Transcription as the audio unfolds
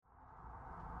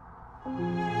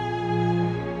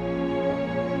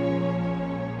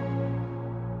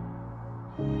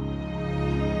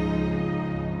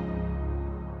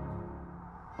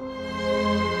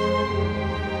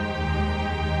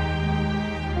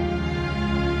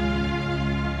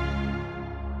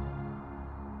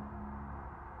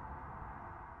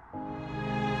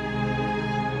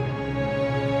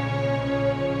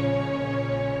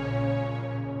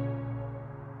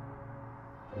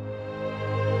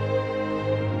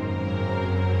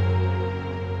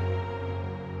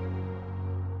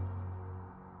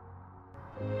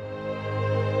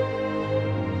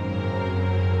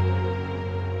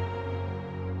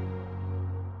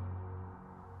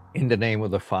In the name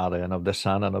of the Father, and of the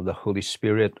Son, and of the Holy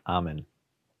Spirit. Amen.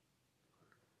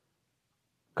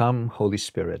 Come, Holy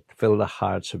Spirit, fill the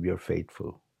hearts of your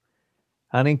faithful,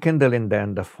 and enkindle in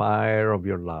them the fire of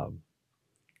your love.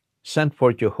 Send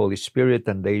forth your Holy Spirit,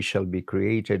 and they shall be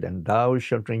created, and thou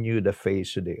shalt renew the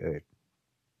face of the earth.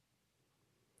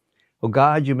 O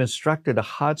God, you've instructed the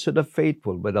hearts of the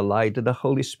faithful by the light of the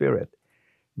Holy Spirit.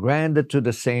 Grant that to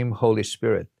the same Holy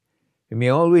Spirit we may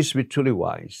always be truly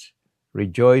wise,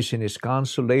 rejoice in his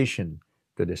consolation,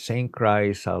 to the same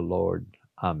Christ our Lord.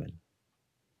 Amen.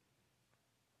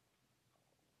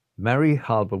 Mary,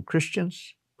 help of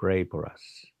Christians, pray for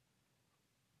us.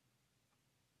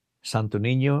 Santo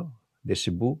Niño de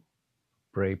Cebu,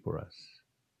 pray for us.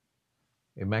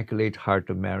 Immaculate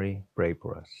Heart of Mary, pray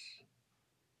for us.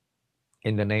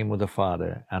 In the name of the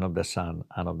Father, and of the Son,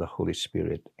 and of the Holy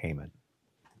Spirit. Amen.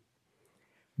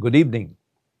 Good evening.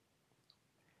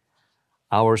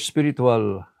 Our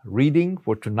spiritual reading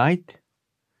for tonight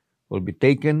will be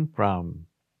taken from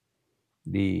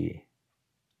the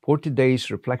 40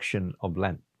 Days Reflection of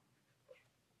Lent.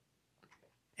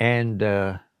 And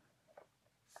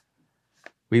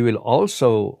we will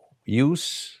also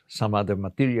use some other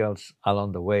materials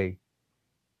along the way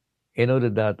in order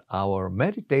that our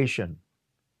meditation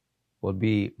will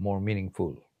be more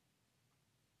meaningful.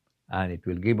 And it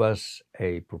will give us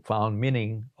a profound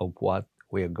meaning of what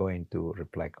we are going to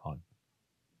reflect on.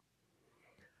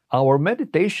 Our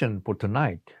meditation for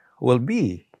tonight will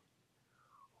be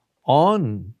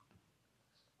on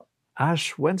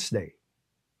Ash Wednesday.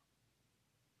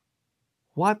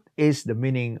 What is the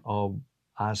meaning of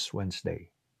Ash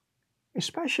Wednesday?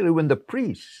 Especially when the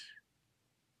priest,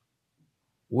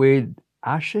 with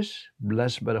ashes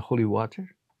blessed by the holy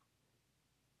water,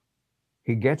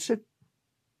 he gets it,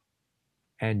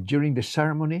 and during the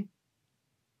ceremony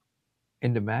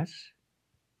in the Mass,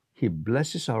 he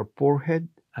blesses our forehead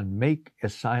and make a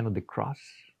sign of the cross,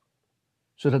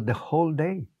 so that the whole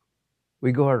day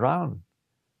we go around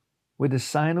with the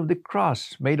sign of the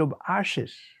cross made of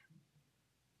ashes.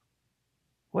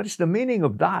 What is the meaning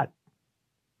of that?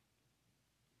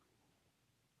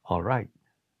 All right.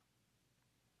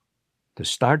 To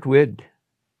start with,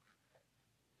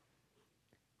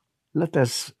 let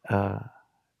us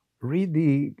read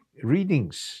the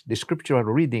scriptural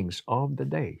readings of the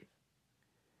day,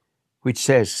 which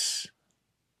says,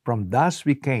 "From thus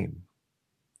we came,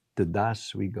 to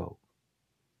thus we go."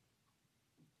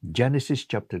 Genesis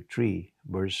chapter 3,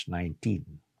 verse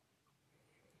 19.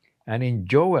 And in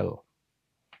Joel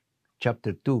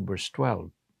chapter 2, verse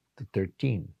 12 to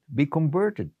 13, "Be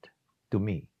converted to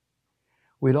me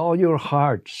with all your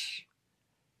hearts,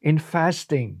 in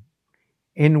fasting,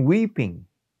 in weeping,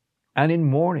 and in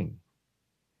mourning,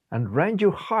 and rend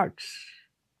your hearts,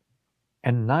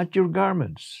 and not your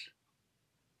garments,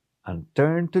 and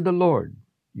turn to the Lord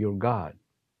your God,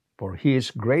 for he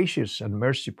is gracious and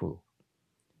merciful,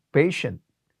 patient,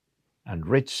 and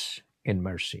rich in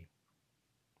mercy."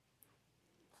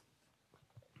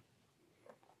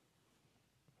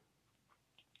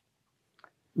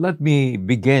 Let me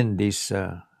begin this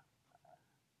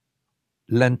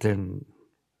Lenten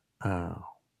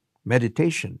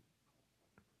meditation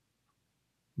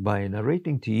by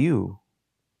narrating to you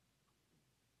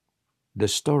the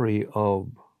story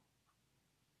of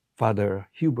Father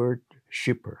Hubert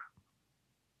Schipper.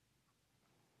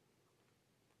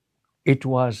 It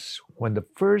was when the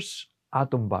first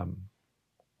atom bomb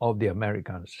of the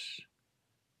Americans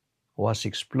was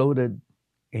exploded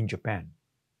in Japan,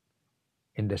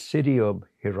 in the city of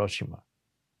Hiroshima.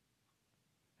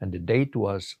 And the date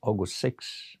was August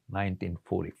 6,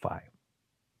 1945.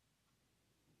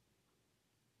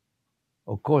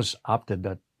 Of course, after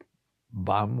that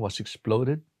bomb was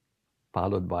exploded,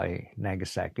 followed by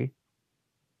Nagasaki,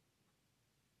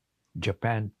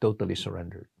 Japan totally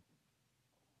surrendered.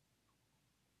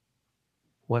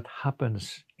 What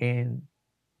happens in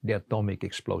the atomic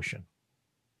explosion?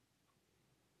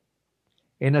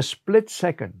 In a split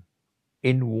second,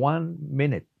 in 1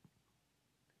 minute,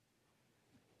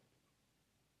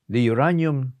 The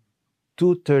uranium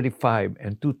 235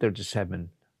 and 237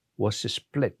 was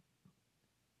split,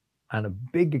 and a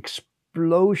big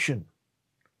explosion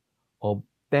of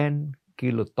 10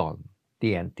 kiloton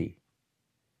TNT.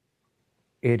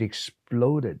 It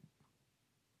exploded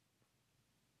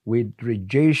with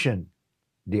radiation,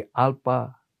 the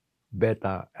alpha,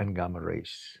 beta, and gamma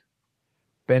rays,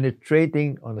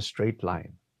 penetrating on a straight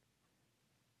line,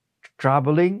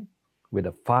 traveling with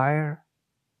a fire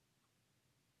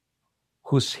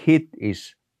whose heat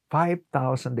is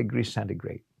 5,000 degrees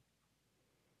centigrade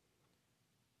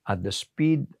at the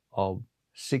speed of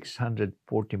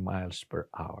 640 miles per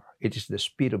hour. It is the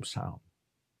speed of sound.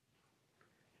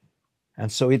 And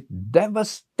so it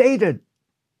devastated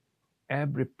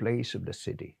every place of the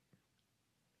city,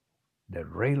 the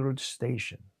railroad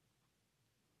station,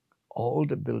 all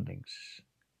the buildings.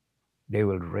 They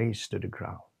will raze to the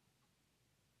ground.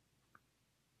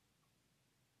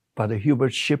 Father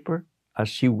Hubert Schipper,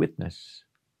 as he witnessed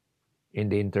in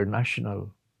the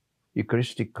International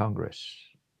Eucharistic Congress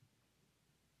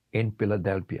in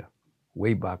Philadelphia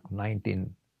way back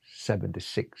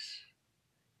 1976,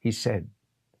 he said,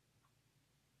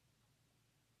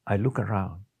 I look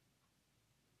around,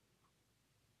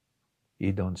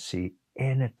 you don't see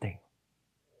anything.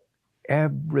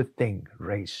 Everything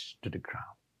razed to the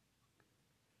ground,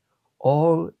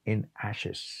 all in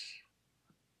ashes,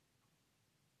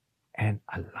 and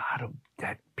a lot of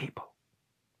dead people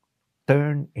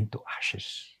turned into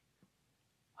ashes,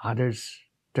 others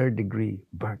third degree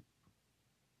burnt.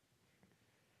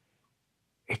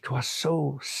 It was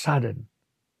so sudden,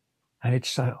 and it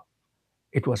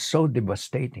was so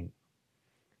devastating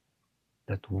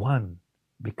that one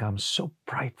becomes so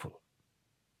prideful.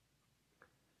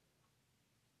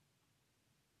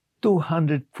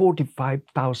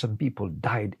 245,000 people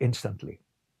died instantly.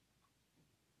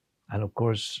 And of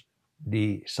course,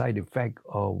 the side effect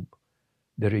of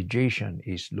the radiation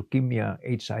is leukemia,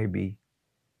 HIV.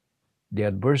 The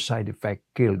adverse side effect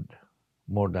killed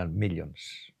more than millions.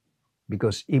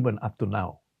 Because even up to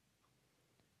now,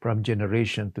 from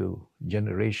generation to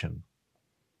generation,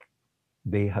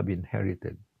 they have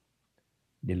inherited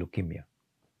the leukemia.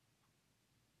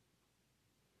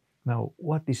 Now,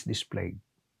 what is this plague?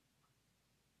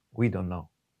 We don't know.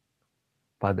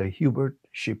 Father Hubert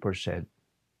Schipper said,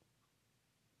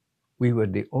 we were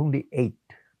the only 8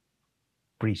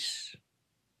 priests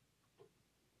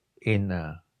in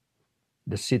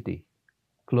the city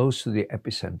close to the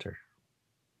epicenter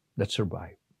that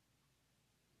survived.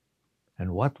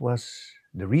 And what was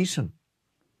the reason?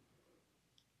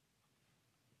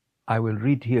 I will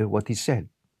read here what he said.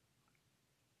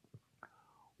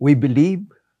 We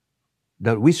believe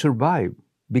that we survived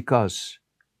because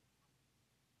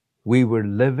we were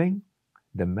living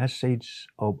the message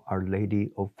of Our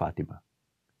Lady of Fatima.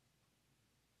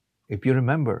 If you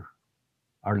remember,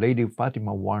 Our Lady of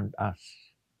Fatima warned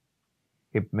us,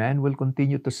 if man will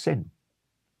continue to sin,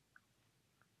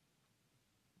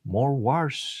 more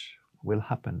wars will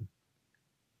happen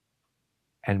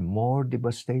and more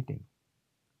devastating,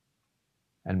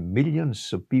 and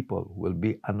millions of people will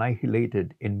be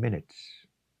annihilated in minutes.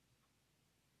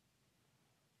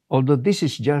 Although this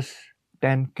is just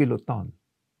 10 kiloton,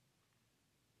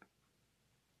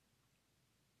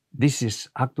 this is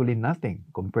actually nothing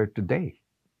compared to today.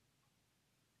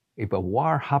 If a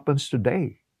war happens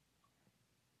today,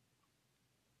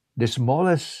 the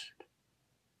smallest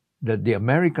that the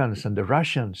Americans and the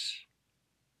Russians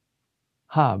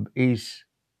have is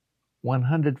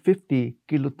 150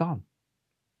 kiloton.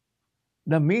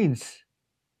 That means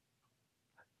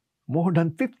more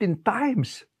than 15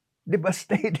 times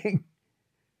devastating.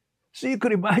 So you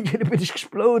could imagine if it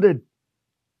exploded.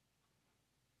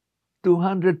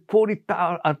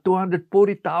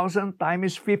 240,000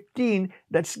 times 15,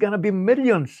 that's going to be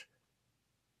millions.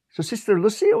 So Sister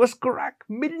Lucia was correct.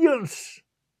 Millions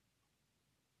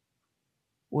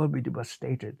will be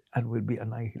devastated and will be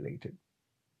annihilated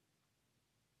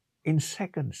in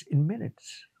seconds, in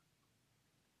minutes,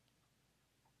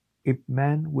 if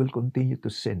man will continue to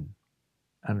sin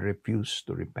and refuse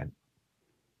to repent.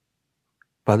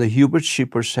 Father Hubert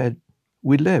Schipper said,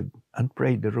 we live and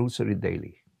pray the rosary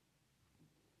daily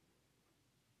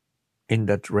in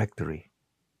that rectory.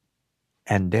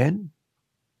 And then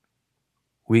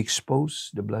we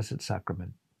expose the Blessed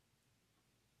Sacrament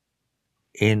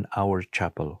in our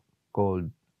chapel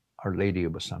called Our Lady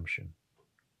of Assumption.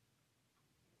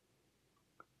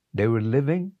 They were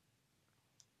living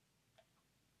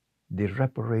the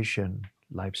reparation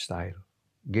lifestyle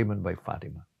given by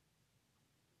Fatima,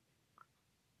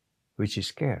 which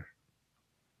is care,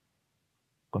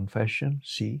 confession,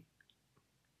 see,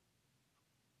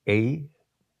 A,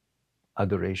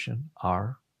 adoration.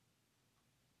 R,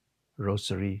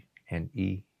 rosary. And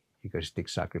E, Eucharistic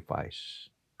sacrifice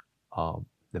of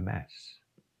the Mass.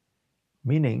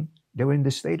 Meaning, they were in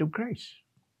the state of grace.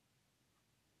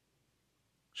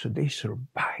 So they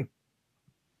survived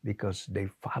because they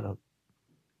followed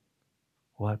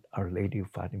what Our Lady of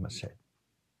Fatima said.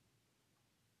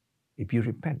 If you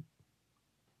repent,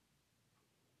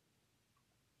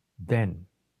 then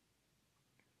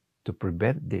to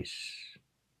prevent this,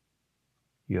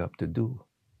 you have to do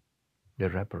the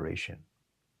reparation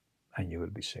and you will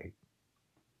be saved.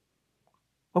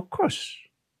 Of course,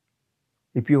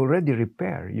 if you already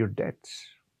repair your debts,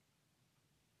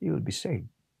 you will be saved.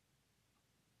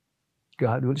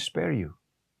 God will spare you.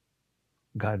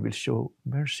 God will show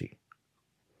mercy.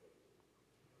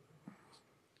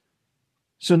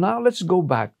 So now let's go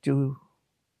back to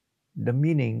the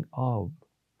meaning of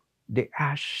the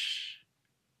ash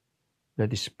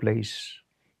that is placed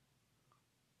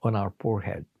on our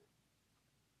forehead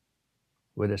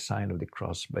with the sign of the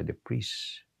cross by the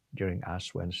priest during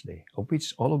Ash Wednesday, of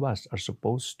which all of us are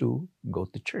supposed to go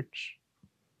to church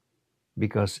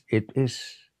because it is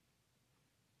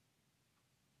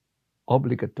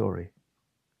obligatory.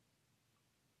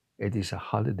 It is a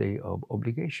holiday of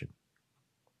obligation.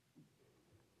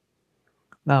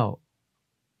 Now,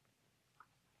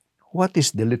 what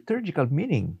is the liturgical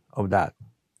meaning of that?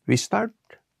 We start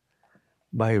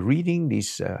by reading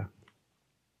this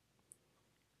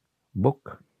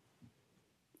book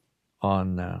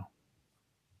on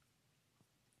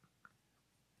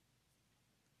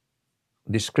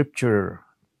the scripture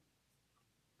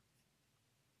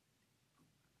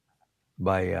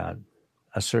by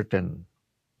a certain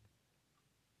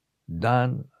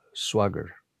Dan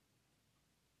Swagger,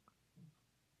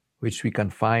 which we can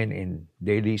find in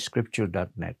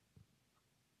dailyscripture.net.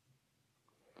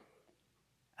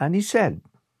 And he said,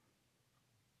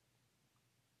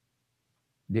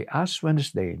 the Ash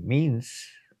Wednesday means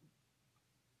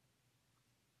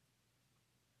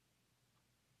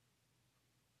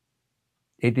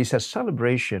it is a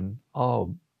celebration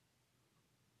of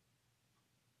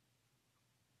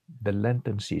the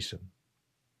Lenten season.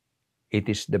 It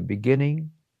is the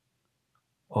beginning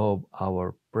of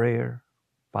our prayer,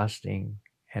 fasting,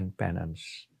 and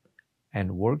penance,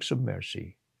 and works of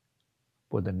mercy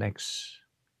for the next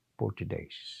 40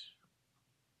 days.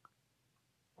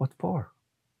 What for?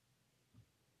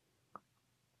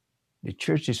 The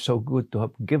church is so good to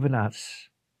have given us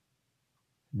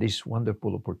this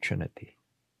wonderful opportunity.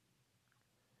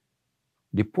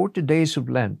 The 40 days of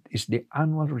Lent is the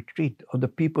annual retreat of the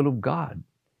people of God,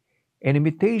 an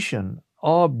imitation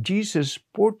of Jesus'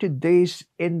 40 days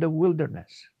in the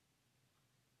wilderness,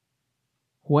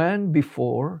 when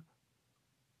before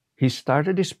he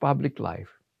started his public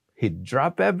life, he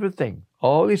dropped everything,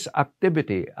 all his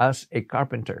activity as a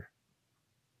carpenter,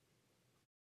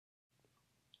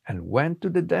 and went to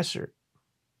the desert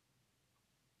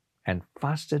and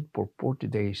fasted for 40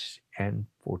 days and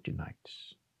 40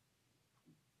 nights.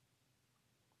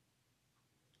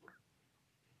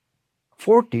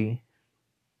 40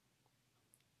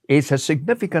 is a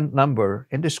significant number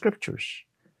in the scriptures.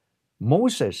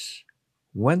 Moses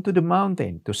went to the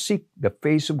mountain to seek the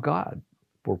face of God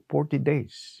for 40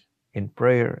 days in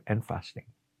prayer and fasting.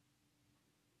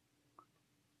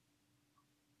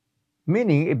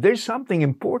 Meaning, if there's something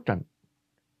important,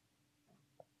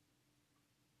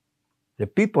 the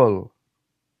people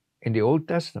in the Old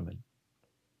Testament,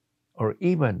 or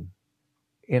even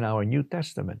in our New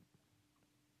Testament,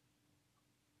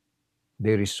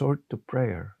 they resort to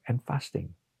prayer and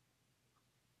fasting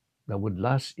that would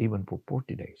last even for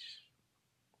 40 days.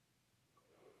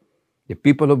 The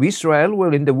people of Israel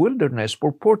were in the wilderness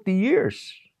for 40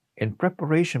 years in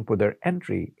preparation for their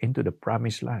entry into the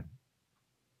promised land.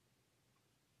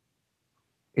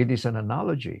 It is an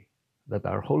analogy that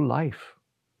our whole life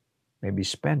may be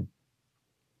spent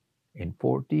in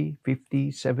 40,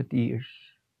 50, 70 years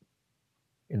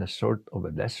in a sort of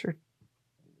a desert,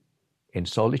 in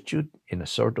solitude, in a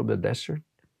sort of a desert.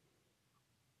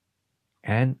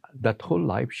 And that whole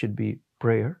life should be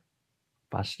prayer,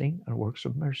 fasting, and works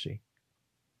of mercy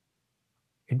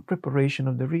in preparation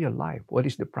of the real life. What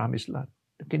is the promised land?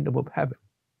 The kingdom of heaven.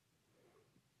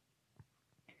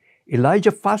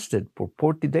 Elijah fasted for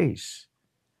 40 days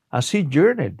as he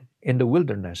journeyed in the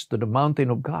wilderness to the mountain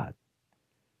of God.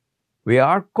 We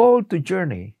are called to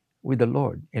journey with the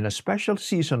Lord in a special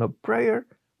season of prayer,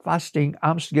 fasting,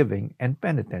 almsgiving, and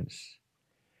penitence,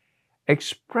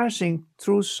 expressing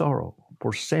true sorrow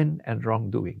for sin and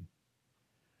wrongdoing.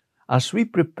 As we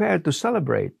prepare to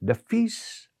celebrate the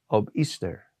feast of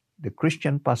Easter, the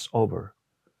Christian Passover,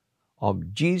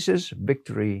 of Jesus'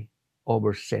 victory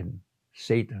over sin,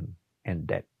 Satan, and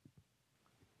death.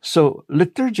 So,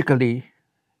 liturgically,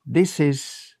 this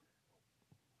is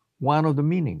one of the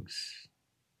meanings.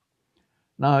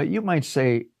 Now, you might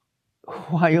say,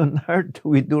 why on earth do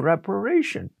we do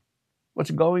reparation? What's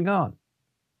going on?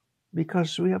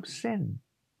 Because we have sinned.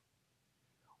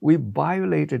 We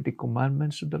violated the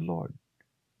commandments of the Lord.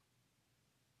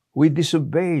 We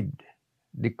disobeyed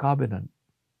the covenant.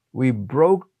 We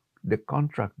broke the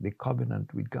contract, the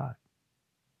covenant with God,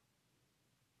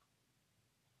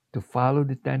 to follow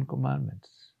the Ten Commandments.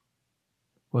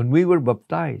 When we were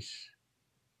baptized,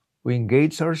 we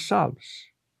engaged ourselves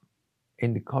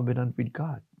in the covenant with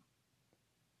God,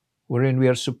 wherein we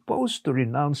are supposed to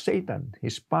renounce Satan,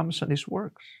 his pumps, and his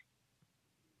works,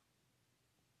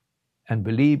 and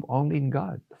believe only in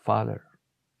God, the Father,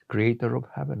 creator of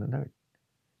heaven and earth,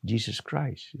 Jesus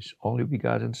Christ, his only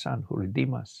begotten Son, who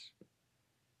redeemed us,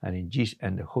 and in Jesus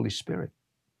and the Holy Spirit,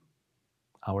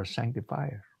 our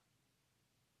sanctifier.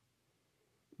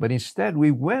 But instead,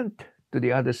 we went to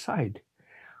the other side.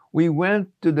 We went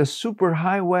to the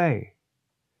superhighway,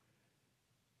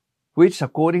 which,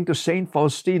 according to Saint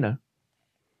Faustina,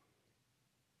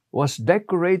 was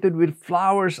decorated with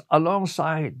flowers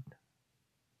alongside,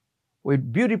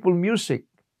 with beautiful music,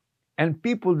 and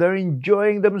people there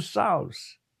enjoying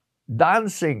themselves,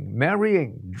 dancing,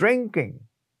 marrying, drinking,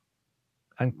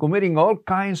 and committing all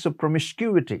kinds of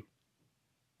promiscuity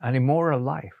and immoral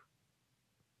life.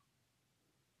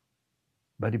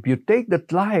 But if you take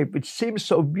that life, it seems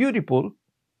so beautiful,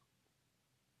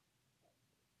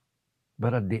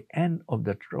 but at the end of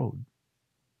that road,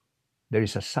 there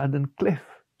is a sudden cliff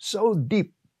so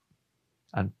deep,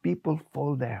 and people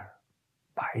fall there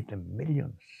by the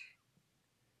millions.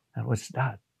 And what's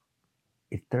that?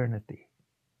 Eternity.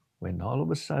 When all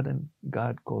of a sudden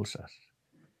God calls us,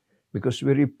 because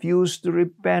we refuse to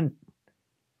repent,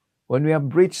 when we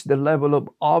have reached the level of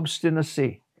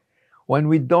obstinacy, when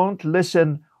we don't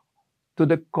listen to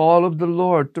the call of the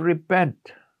Lord to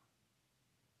repent,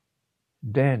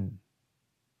 then,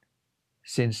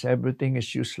 since everything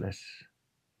is useless,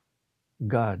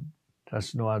 God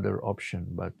has no other option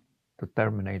but to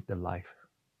terminate the life.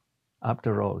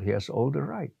 After all, He has all the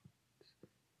right.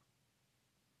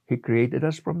 He created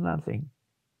us from nothing,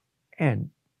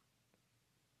 and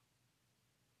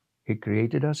He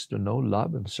created us to know,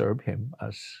 love, and serve Him,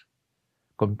 as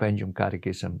Compendium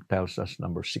Catechism tells us,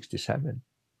 number 67,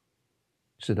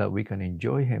 so that we can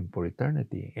enjoy Him for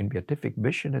eternity in beatific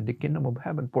vision in the kingdom of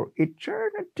heaven for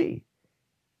eternity,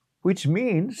 which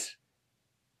means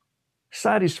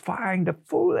satisfying the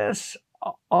fullness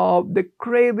of the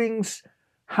cravings,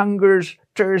 hungers,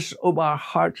 thirsts of our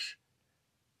hearts,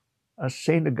 as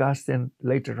St. Augustine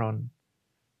later on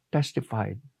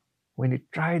testified. When he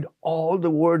tried all the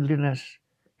worldliness,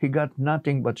 he got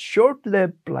nothing but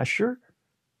short-lived pleasure,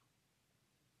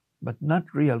 but not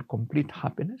real complete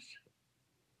happiness.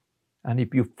 And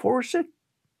if you force it,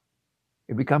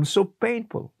 it becomes so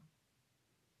painful.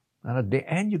 And at the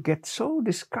end, you get so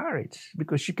discouraged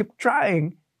because you keep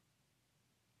trying,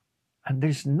 and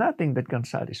there's nothing that can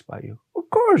satisfy you. Of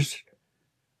course,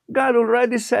 God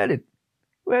already said it.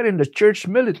 We're in the church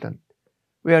militant.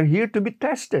 We are here to be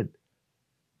tested.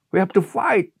 We have to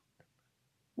fight,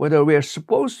 whether we are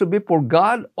supposed to be for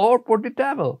God or for the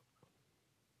devil.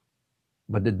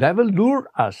 But the devil lured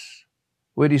us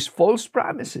with his false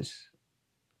promises.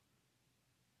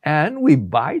 And we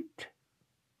bite.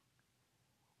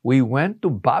 We went to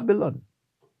Babylon.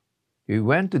 We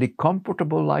went to the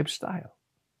comfortable lifestyle.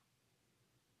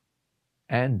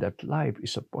 And that life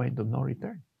is a point of no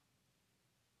return.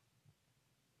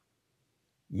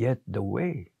 Yet the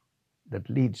way that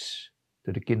leads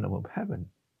to the kingdom of heaven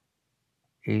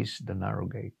is the narrow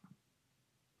gate.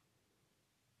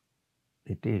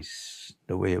 It is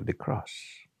the way of the cross.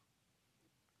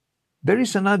 There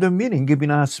is another meaning given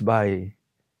us by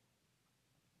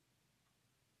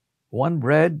one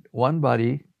bread, one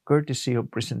body, courtesy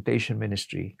of Presentation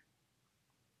Ministry,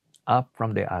 up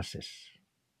from the ashes.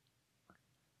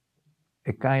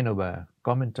 A kind of a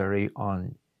commentary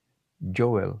on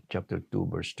Joel chapter 2,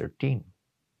 verse 13.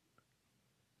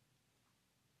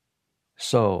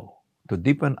 So, to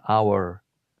deepen our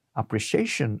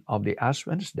appreciation of the Ash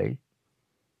Wednesday,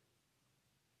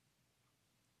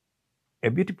 a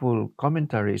beautiful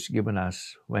commentary is given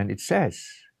us when it says,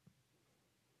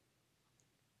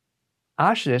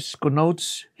 ashes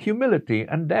connotes humility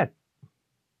and death.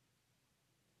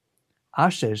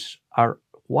 Ashes are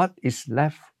what is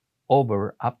left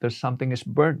over after something is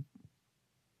burnt.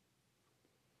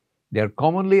 They are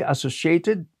commonly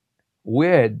associated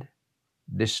with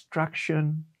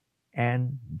destruction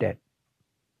and death.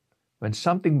 When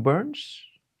something burns,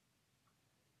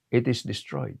 it is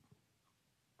destroyed.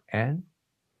 And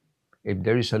if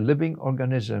there is a living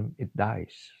organism, it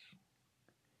dies.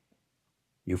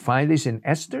 You find this in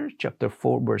Esther chapter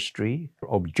 4 verse 3,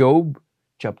 of Job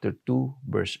chapter 2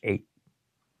 verse 8.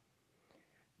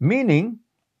 Meaning,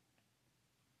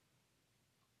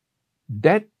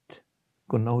 death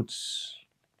connotes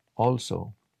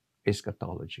also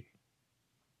eschatology.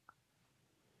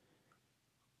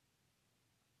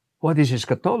 What is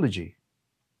eschatology?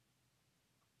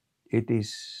 It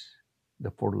is the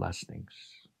four last things.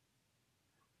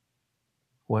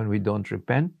 When we don't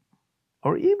repent,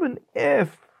 or even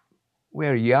if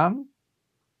we're young,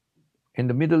 in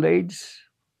the middle age,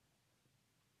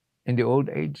 in the old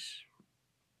age,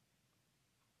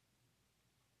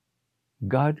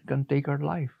 God can take our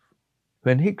life.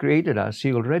 When He created us,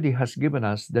 He already has given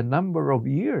us the number of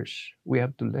years we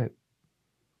have to live.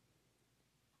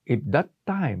 If that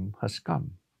time has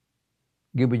come,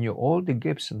 giving you all the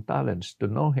gifts and talents to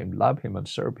know Him, love Him, and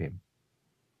serve Him,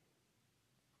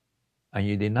 and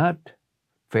you did not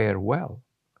fare well,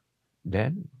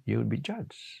 then you will be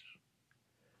judged.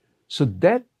 So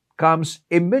death comes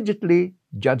immediately,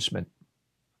 judgment.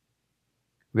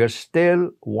 We are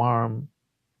still warm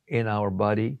in our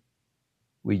body.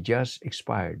 We just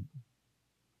expired.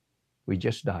 We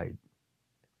just died.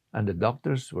 And the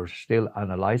doctors were still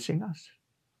analyzing us,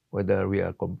 whether we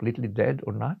are completely dead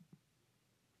or not.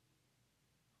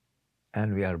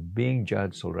 And we are being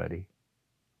judged already.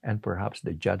 And perhaps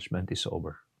the judgment is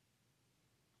over.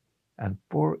 And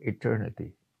for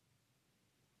eternity,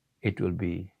 it will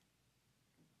be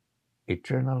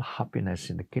eternal happiness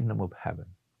in the kingdom of heaven.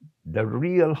 The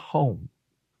real home.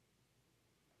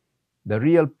 The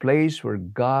real place where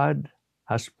God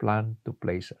has planned to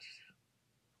place us.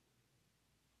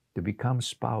 To become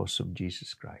spouse of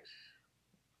Jesus Christ.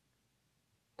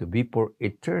 To be for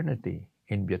eternity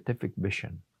in beatific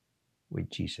vision with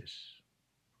Jesus.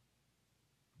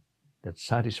 That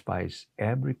satisfies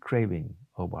every craving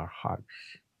of our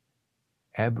hearts.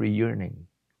 Every yearning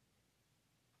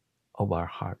of our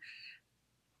hearts.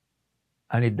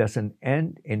 And it doesn't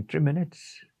end in 3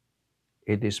 minutes.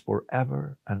 It is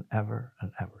forever and ever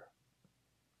and ever.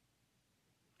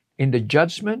 In the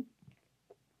judgment,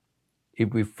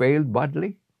 if we fail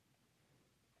badly,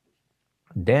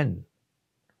 then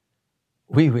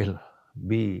we will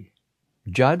be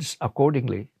judged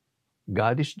accordingly.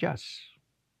 God is just.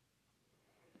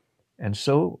 And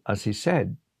so, as He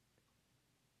said,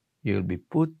 you'll be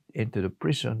put into the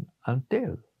prison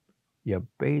until you have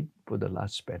paid for the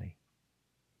last penny.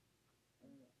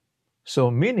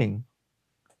 So, meaning,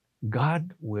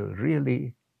 God will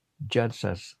really judge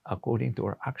us according to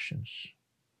our actions.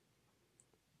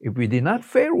 If we did not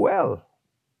fare well,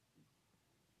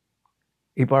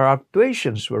 if our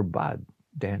actuations were bad,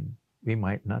 then we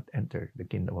might not enter the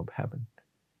kingdom of heaven.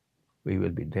 We will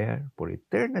be there for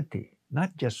eternity,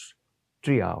 not just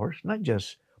 3 hours, not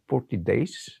just 40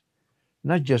 days,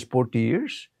 not just 40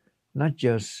 years, not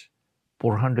just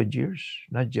 400 years,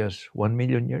 not just 1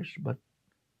 million years, but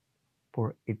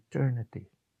for eternity.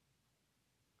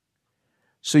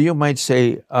 So you might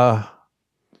say,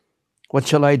 what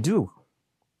shall I do?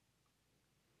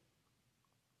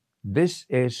 This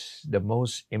is the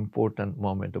most important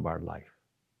moment of our life.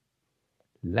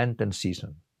 Lenten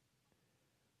season.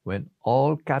 When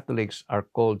all Catholics are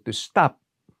called to stop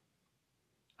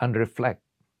and reflect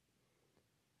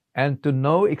and to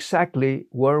know exactly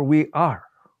where we are.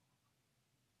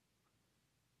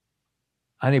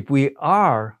 And if we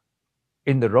are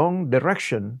in the wrong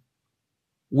direction,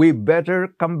 we better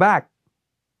come back.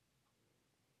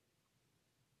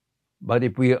 But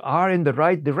if we are in the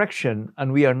right direction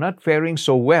and we are not faring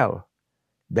so well,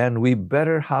 then we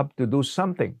better have to do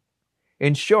something.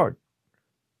 In short,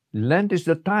 Lent is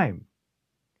the time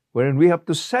wherein we have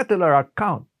to settle our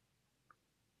account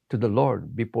to the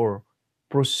Lord before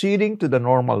proceeding to the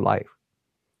normal life.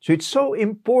 So it's so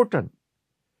important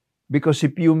because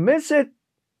if you miss it,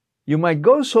 you might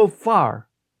go so far,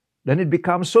 then it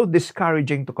becomes so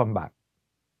discouraging to come back.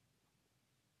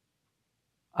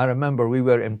 I remember we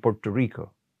were in Puerto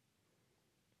Rico.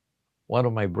 One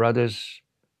of my brothers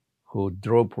who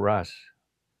drove for us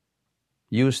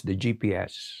used the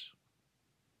GPS.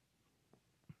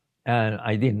 And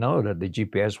I didn't know that the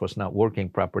GPS was not working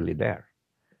properly there.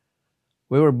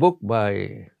 We were booked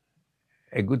by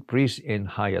a good priest in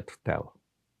Hyatt Hotel.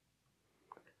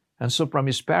 And so from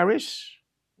his parish,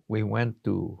 we went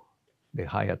to the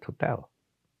Hyatt Hotel.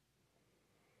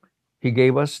 He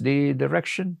gave us the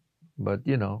direction, but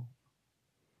the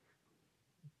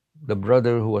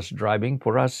brother who was driving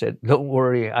for us said, "Don't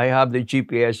worry, I have the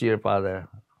GPS here, Father.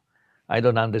 I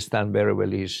don't understand very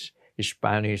well his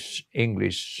Spanish,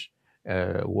 English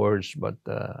words, but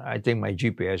I think my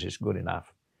GPS is good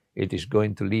enough. It is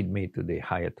going to lead me to the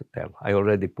Hyatt Hotel. I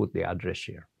already put the address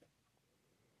here.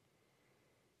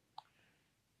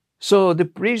 So the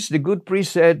good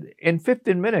priest said, in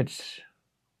 15 minutes,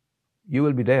 you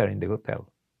will be there in the hotel.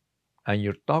 And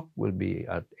your talk will be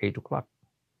at 8 o'clock.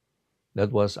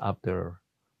 That was after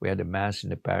we had a mass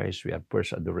in the parish. We had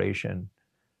first adoration,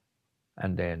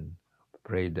 and then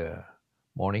prayed the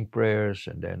morning prayers,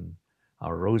 and then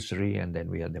our rosary, and then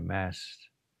we had the mass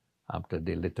after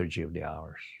the liturgy of the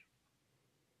hours.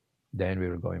 Then we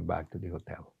were going back to the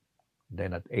hotel.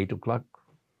 Then at 8 o'clock,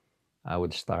 I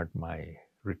would start my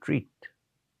retreat.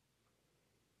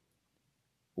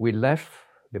 We left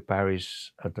the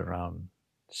parish at around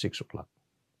 6 o'clock.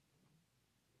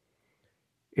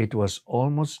 It was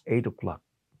almost 8 o'clock,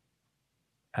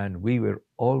 and we were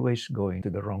always going to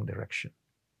the wrong direction.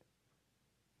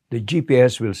 The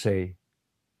GPS will say,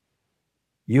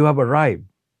 you have arrived,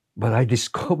 but I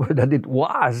discovered that it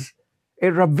was a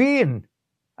ravine.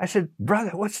 I said,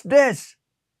 brother, what's this?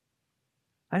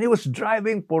 And he was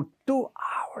driving for 2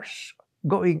 hours,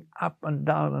 going up and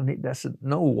down, and he doesn't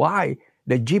know why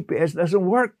the GPS doesn't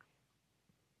work.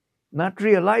 Not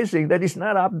realizing that it's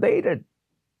not updated.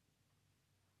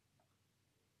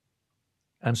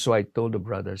 And so I told the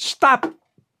brother, stop!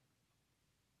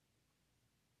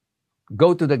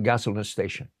 Go to the gasoline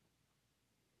station.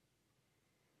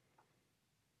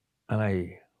 And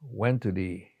I went to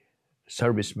the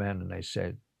serviceman and I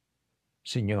said,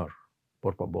 Señor,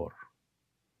 por favor,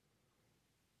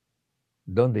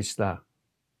 ¿dónde está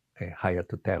a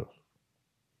Hyatt Hotel?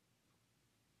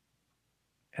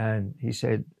 And he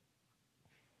said,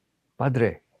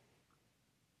 Padre,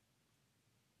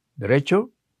 derecho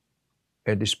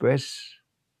y después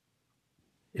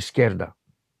izquierda.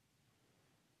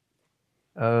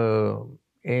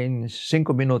 En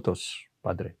 5 minutos,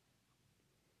 Padre.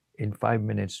 In 5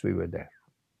 minutes, we were there.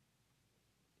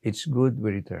 It's good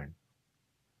we returned.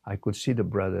 I could see the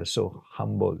brother so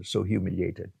humble, so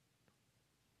humiliated.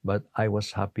 But I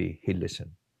was happy he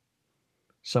listened.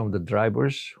 Some of the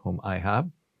drivers whom I have,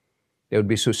 they would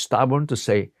be so stubborn to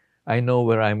say, I know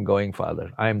where I'm going,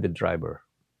 Father. I am the driver.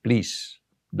 Please,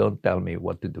 don't tell me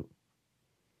what to do.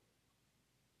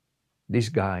 This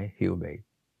guy, he obeyed.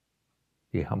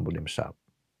 He humbled himself.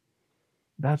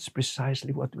 That's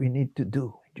precisely what we need to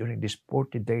do during these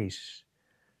 40 days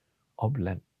of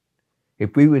Lent.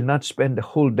 If we will not spend the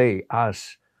whole day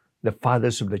as the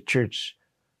fathers of the church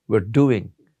were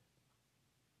doing,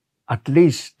 at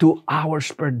least 2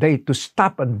 hours per day to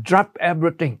stop and drop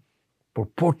everything for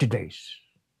 40 days.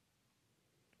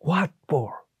 What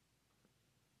for?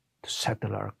 To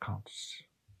settle our accounts.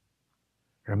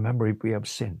 Remember, if we have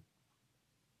sinned.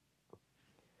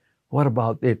 What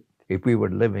about it if we were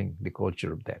living the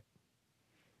culture of death?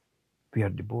 We are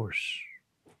divorced.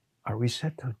 Are we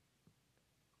settled?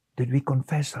 Did we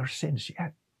confess our sins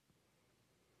yet?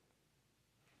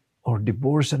 Or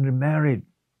divorced and remarried?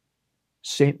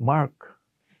 St. Mark,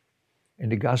 in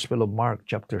the Gospel of Mark,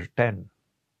 chapter 10,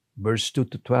 verse 2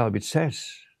 to 12, it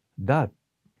says that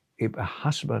if a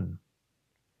husband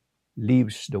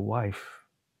leaves the wife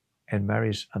and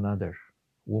marries another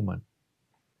woman,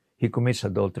 he commits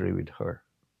adultery with her.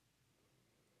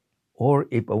 Or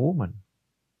if a woman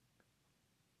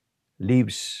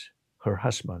leaves her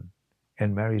husband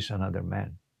and marries another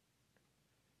man,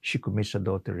 she commits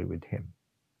adultery with him.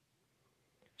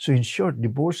 So in short,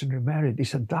 divorce and remarriage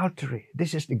is adultery.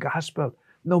 This is the gospel.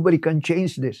 Nobody can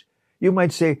change this. You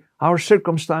might say, our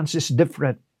circumstance is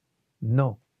different.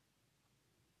 No.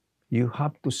 You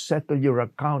have to settle your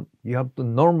account. You have to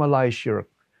normalize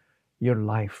your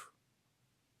life.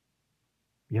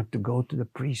 You have to go to the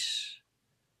priest,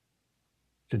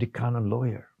 to the canon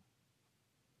lawyer.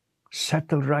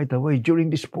 Settle right away during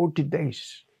these 40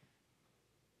 days.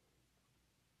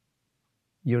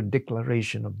 Your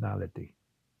declaration of nullity.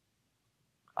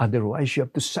 Otherwise, you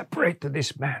have to separate to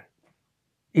this man,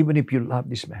 even if you love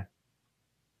this man.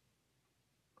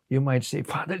 You might say,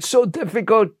 Father, it's so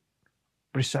difficult.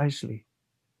 Precisely.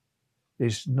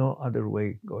 There's no other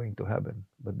way going to heaven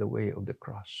but the way of the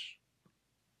cross.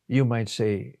 You might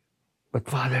say, but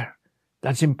Father,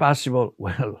 that's impossible.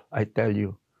 Well, I tell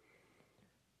you,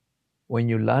 when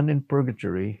you land in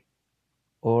purgatory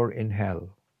or in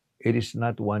hell, it is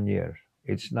not 1 year.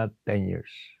 It's not 10 years.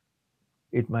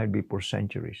 It might be for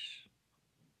centuries.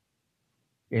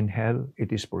 In hell,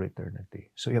 it is for eternity.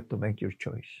 So you have to make your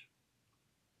choice.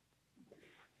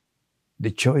 The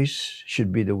choice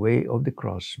should be the way of the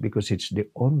cross because it's the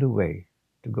only way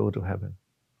to go to heaven.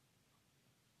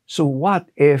 So what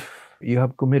if You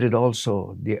have committed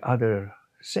also the other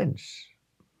sins.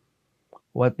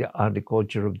 What are the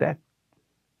culture of death?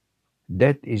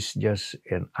 Death is just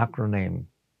an acronym.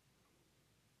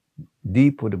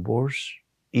 D for divorce,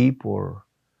 E for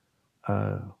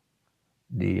uh,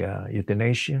 the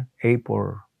euthanasia, A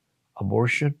for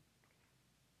abortion.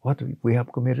 What we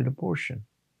have committed abortion?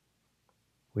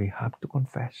 We have to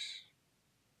confess.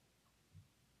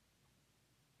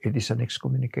 It is an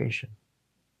excommunication.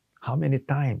 How many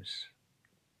times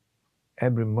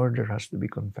every murder has to be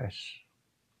confessed?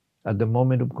 At the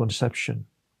moment of conception,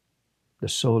 the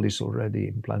soul is already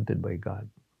implanted by God.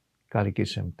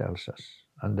 Catechism tells us.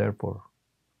 And therefore,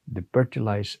 the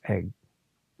fertilized egg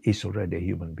is already a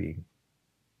human being.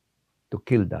 To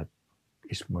kill that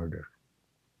is murder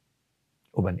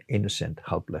of an innocent,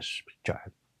 helpless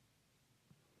child.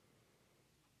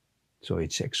 So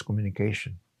it's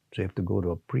excommunication. So you have to go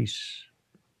to a priest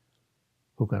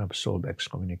who can absolve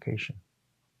excommunication.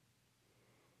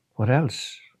 What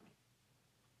else?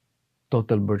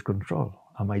 Total birth control.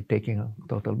 Am I taking a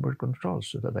total birth control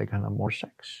so that I can have more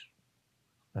sex?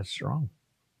 That's wrong.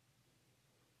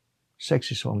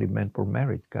 Sex is only meant for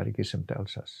marriage, Catechism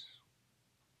tells us.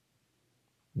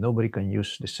 Nobody can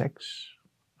use the sex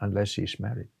unless he is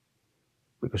married,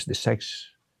 because the sex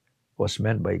was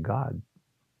meant by God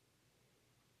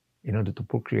in order to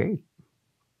procreate,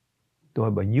 to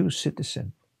have a new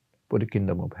citizen for the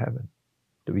kingdom of heaven,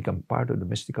 to become part of the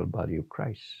mystical body of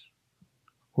Christ,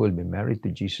 who will be married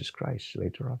to Jesus Christ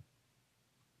later on.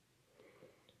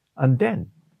 And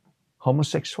then,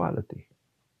 homosexuality.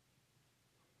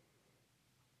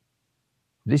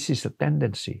 This is a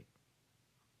tendency.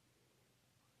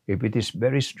 If it is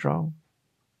very strong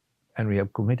and we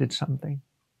have committed something,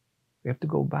 we have to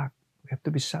go back. We have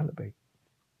to be celibate.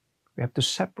 We have to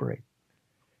separate.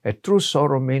 A true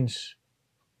sorrow means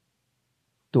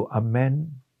to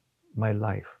amend my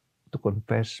life, to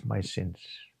confess my sins,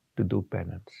 to do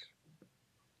penance,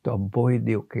 to avoid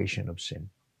the occasion of sin.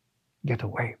 Get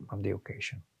away from the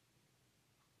occasion.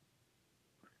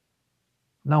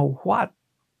 Now, what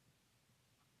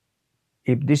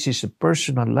if this is a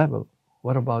personal level?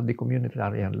 What about the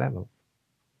communitarian level?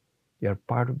 We are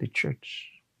part of the church.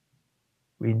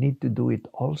 We need to do it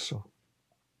also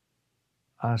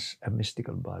as a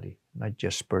mystical body, not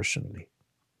just personally.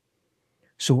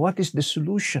 So what is the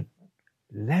solution?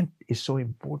 Lent is so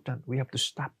important. We have to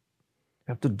stop.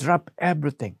 We have to drop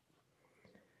everything.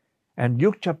 And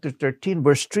Luke chapter 13,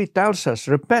 verse 3 tells us,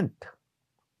 repent.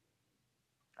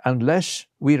 Unless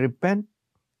we repent,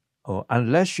 or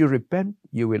unless you repent,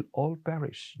 you will all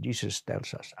perish, Jesus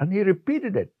tells us. And he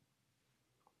repeated it.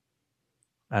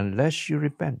 Unless you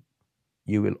repent,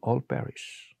 you will all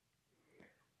perish.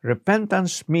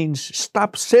 Repentance means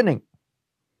stop sinning,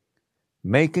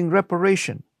 making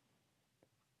reparation.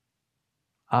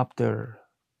 After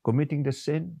committing the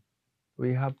sin,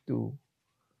 we have to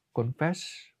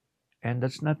confess, and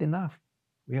that's not enough.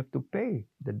 We have to pay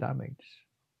the damage.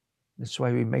 That's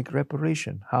why we make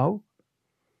reparation. How?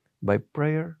 By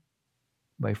prayer,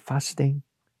 by fasting,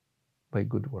 by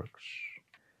good works.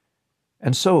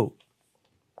 And so,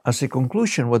 as a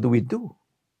conclusion, what do we do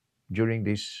during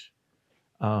this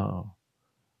Ash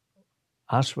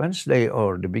Wednesday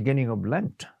or the beginning of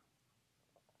Lent?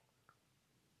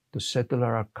 To settle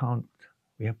our account,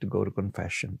 we have to go to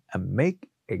confession and make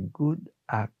a good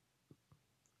act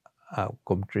of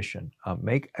contrition,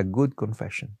 make a good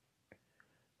confession.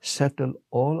 Settle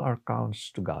all our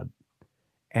accounts to God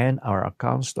and our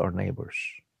accounts to our neighbors.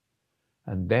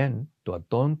 And then, to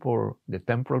atone for the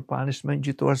temporal punishment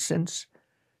due to our sins,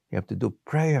 you have to do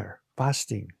prayer,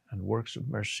 fasting, and works of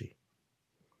mercy.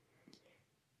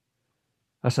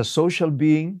 As a social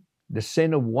being, the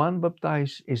sin of one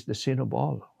baptized is the sin of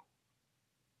all.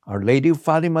 Our Lady of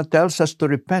Fatima tells us to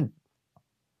repent,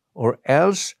 or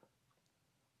else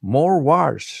more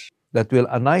wars that will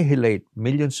annihilate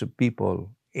millions of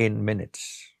people in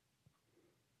minutes.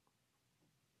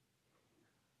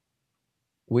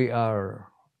 We are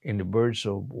in the verge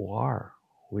of war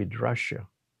with Russia,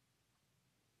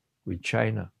 with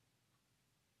China,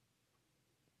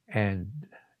 and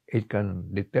it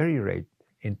can deteriorate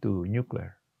into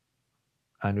nuclear,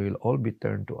 and we'll all be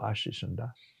turned to ashes and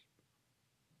dust.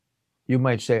 You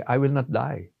might say, I will not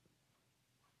die.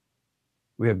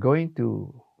 We are going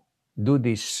to do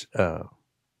this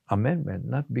amendment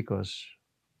not because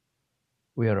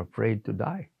we are afraid to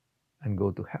die and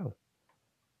go to hell.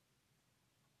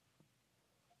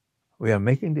 We are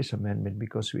making this amendment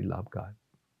because we love God,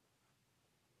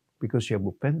 because we have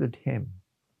offended Him,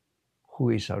 who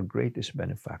is our greatest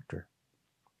benefactor.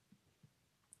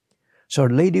 So Our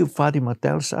Lady of Fatima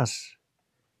tells us,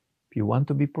 If you want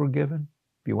to be forgiven,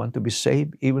 if you want to be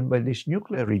saved, even by these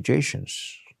nuclear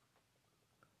radiations,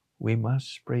 we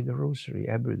must pray the rosary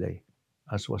every day,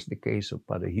 as was the case of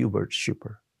Father Hubert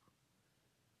Schipper.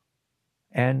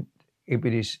 And if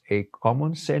it is a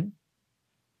common sin,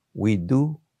 we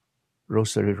do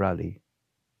rosary rally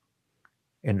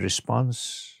in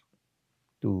response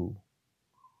to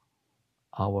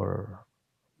our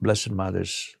Blessed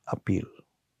Mother's appeal.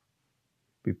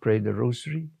 We pray the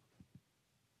rosary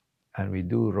and we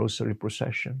do rosary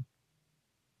procession.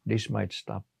 This might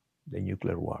stop the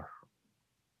nuclear war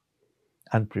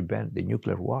and prevent the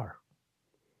nuclear war.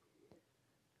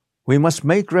 We must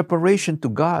make reparation to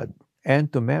God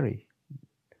and to Mary.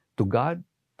 To God,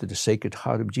 to the Sacred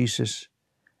Heart of Jesus,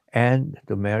 and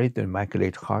to Mary, the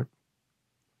Immaculate Heart.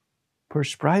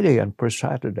 First Friday and first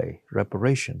Saturday,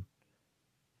 reparation,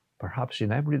 perhaps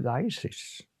in every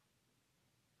diocese.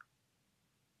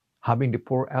 Having the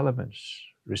four elements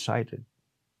recited,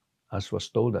 as was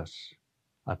told us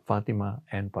at Fatima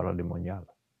and Parademonial.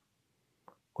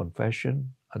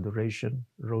 Confession, adoration,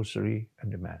 rosary,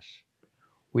 and the Mass.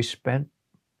 We spent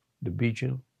the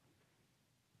vigil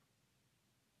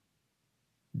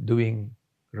doing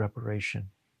reparation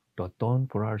to atone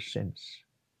for our sins,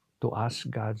 to ask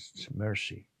God's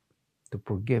mercy, to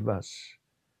forgive us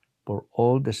for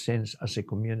all the sins as a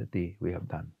community we have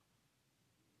done.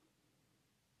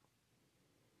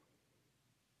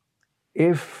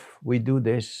 If we do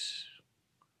this,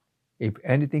 if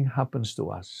anything happens to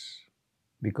us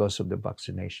because of the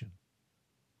vaccination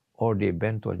or the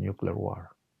eventual nuclear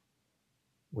war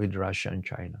with Russia and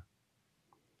China,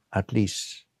 at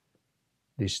least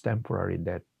this temporary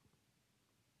death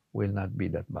will not be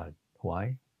that bad.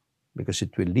 Why? Because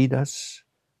it will lead us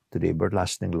to the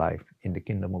everlasting life in the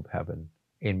kingdom of heaven,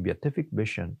 in beatific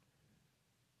vision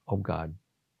of God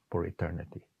for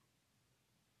eternity.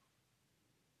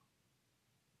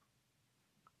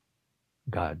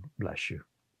 God bless you.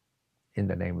 In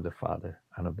the name of the Father,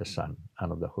 and of the Son,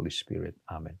 and of the Holy Spirit.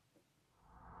 Amen.